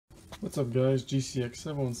What's up guys,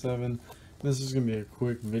 GCX717. This is going to be a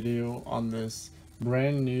quick video on this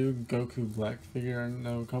brand new Goku Black figure. I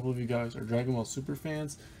know a couple of you guys are Dragon Ball Super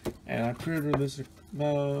fans, and I pre-ordered this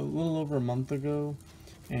about a little over a month ago.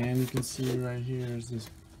 And you can see right here is this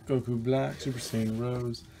Goku Black, Super Saiyan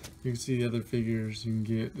Rose. You can see the other figures. You can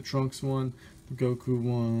get the Trunks one, the Goku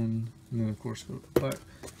one, and then of course Goku Black.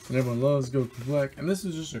 And everyone loves Goku Black. And this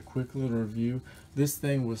is just a quick little review. This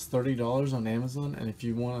thing was $30 on Amazon, and if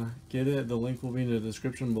you want to get it, the link will be in the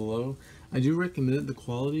description below. I do recommend it. The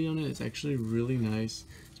quality on it is actually really nice,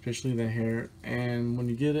 especially the hair. And when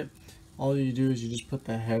you get it, all you do is you just put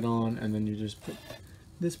the head on, and then you just put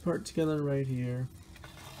this part together right here.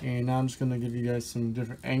 And now I'm just going to give you guys some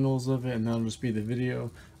different angles of it, and that'll just be the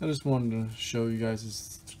video. I just wanted to show you guys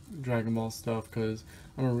this Dragon Ball stuff because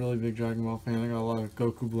I'm a really big Dragon Ball fan. I got a lot of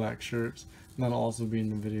Goku Black shirts, and that'll also be in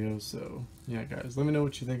the video. So yeah guys, let me know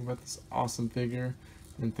what you think about this awesome figure,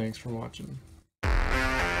 and thanks for watching.